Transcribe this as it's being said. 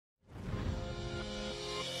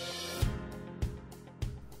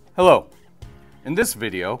Hello. In this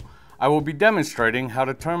video, I will be demonstrating how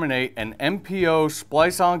to terminate an MPO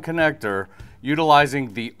Splice-On connector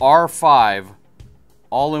utilizing the R5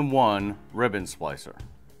 all-in-one ribbon splicer.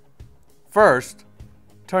 First,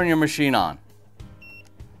 turn your machine on.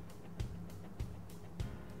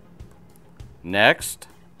 Next,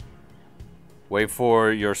 wait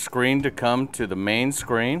for your screen to come to the main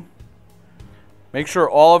screen. Make sure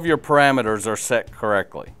all of your parameters are set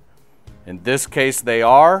correctly. In this case they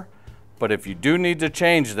are, but if you do need to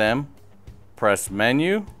change them, press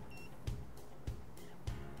Menu,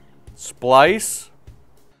 Splice,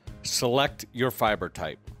 select your fiber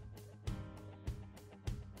type.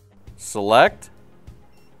 Select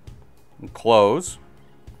and close.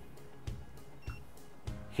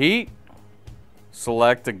 Heat,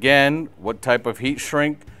 select again what type of heat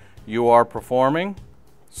shrink you are performing.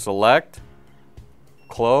 Select,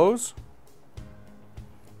 close,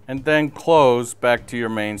 and then close back to your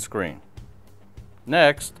main screen.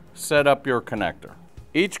 Next, set up your connector.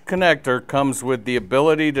 Each connector comes with the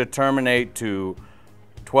ability to terminate to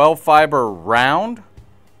 12 fiber round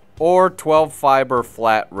or 12 fiber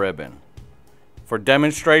flat ribbon. For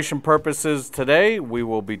demonstration purposes today, we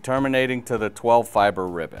will be terminating to the 12 fiber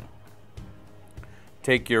ribbon.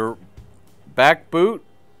 Take your back boot,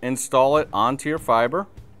 install it onto your fiber.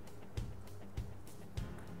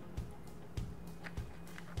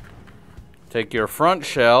 Take your front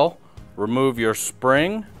shell, remove your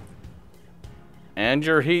spring and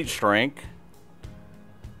your heat shrink,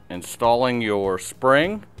 installing your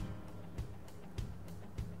spring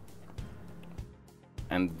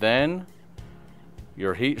and then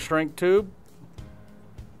your heat shrink tube,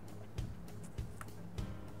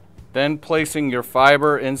 then placing your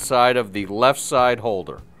fiber inside of the left side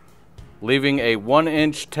holder, leaving a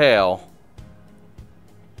 1-inch tail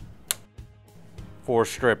for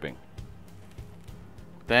stripping.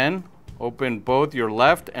 Then open both your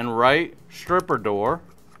left and right stripper door,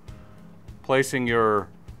 placing your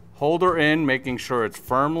holder in, making sure it's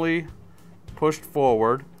firmly pushed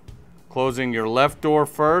forward, closing your left door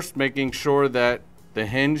first, making sure that the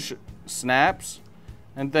hinge snaps,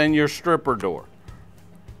 and then your stripper door.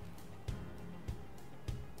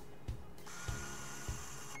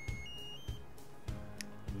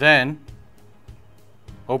 Then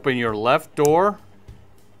open your left door,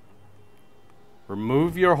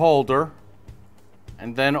 remove your holder,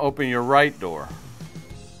 and then open your right door.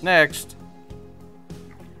 Next,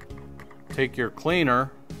 take your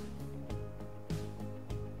cleaner,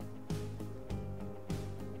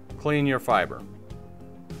 clean your fiber,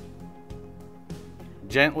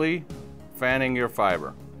 gently fanning your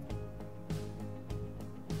fiber.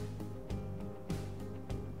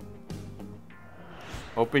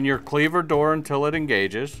 Open your cleaver door until it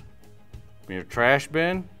engages. Open your trash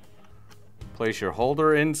bin. Place your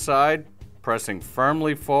holder inside, pressing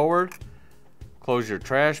firmly forward. Close your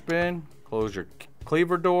trash bin, close your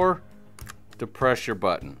cleaver door to press your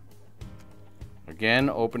button.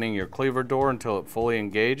 Again, opening your cleaver door until it fully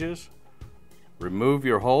engages. Remove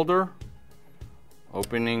your holder,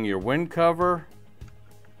 opening your wind cover,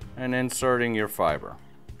 and inserting your fiber.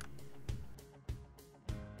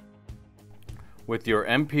 With your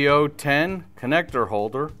MPO 10 connector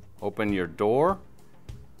holder, open your door.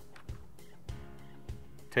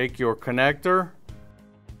 Take your connector,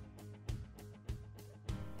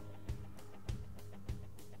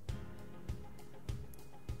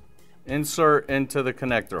 insert into the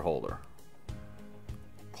connector holder,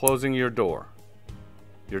 closing your door.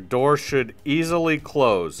 Your door should easily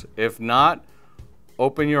close. If not,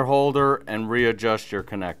 open your holder and readjust your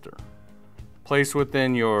connector. Place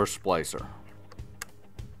within your splicer.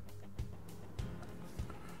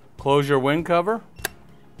 Close your wind cover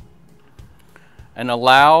and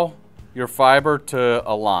allow your fiber to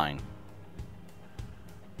align.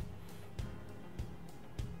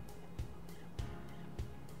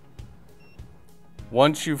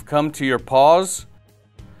 Once you've come to your pause,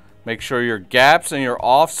 make sure your gaps and your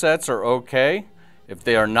offsets are okay. If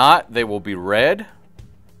they are not, they will be red.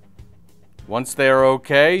 Once they are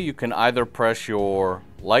okay, you can either press your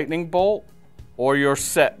lightning bolt or your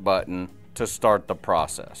set button to start the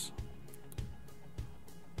process.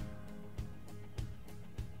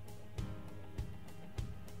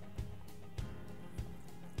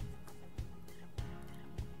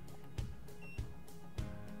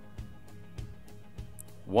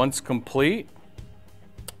 Once complete,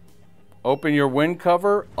 open your wind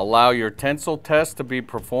cover, allow your tensile test to be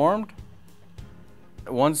performed.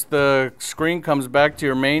 Once the screen comes back to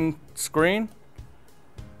your main screen,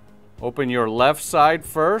 open your left side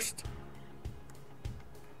first,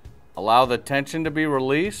 Allow the tension to be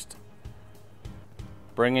released.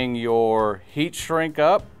 bringing your heat shrink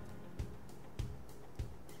up,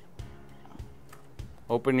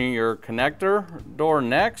 opening your connector door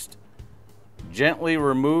next, gently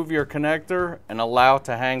remove your connector and allow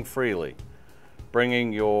to hang freely.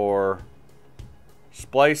 Bringing your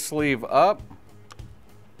splice sleeve up,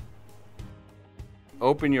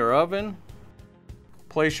 open your oven,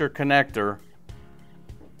 place your connector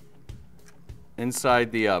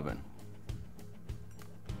inside the oven.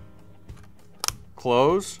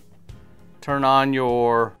 Close, turn on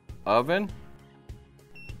your oven.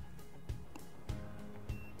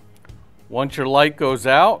 Once your light goes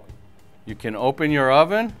out, you can open your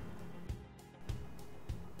oven,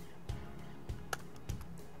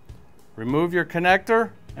 remove your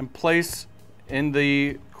connector, and place in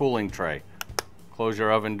the cooling tray. Close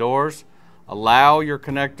your oven doors. Allow your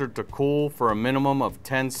connector to cool for a minimum of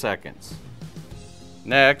 10 seconds.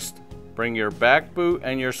 Next, bring your back boot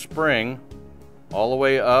and your spring all the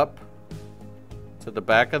way up to the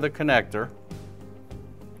back of the connector,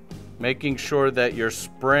 making sure that your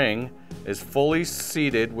spring is fully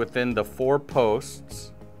seated within the 4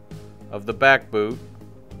 posts of the back boot.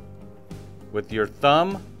 With your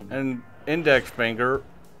thumb and index finger,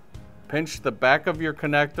 pinch the back of your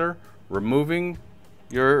connector, removing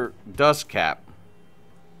your dust cap.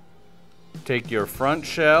 Take your front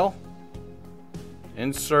shell,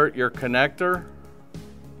 insert your connector,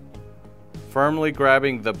 firmly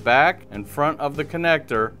grabbing the back and front of the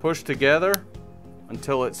connector, push together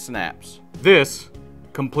until it snaps. This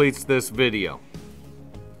completes this video.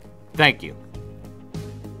 Thank you.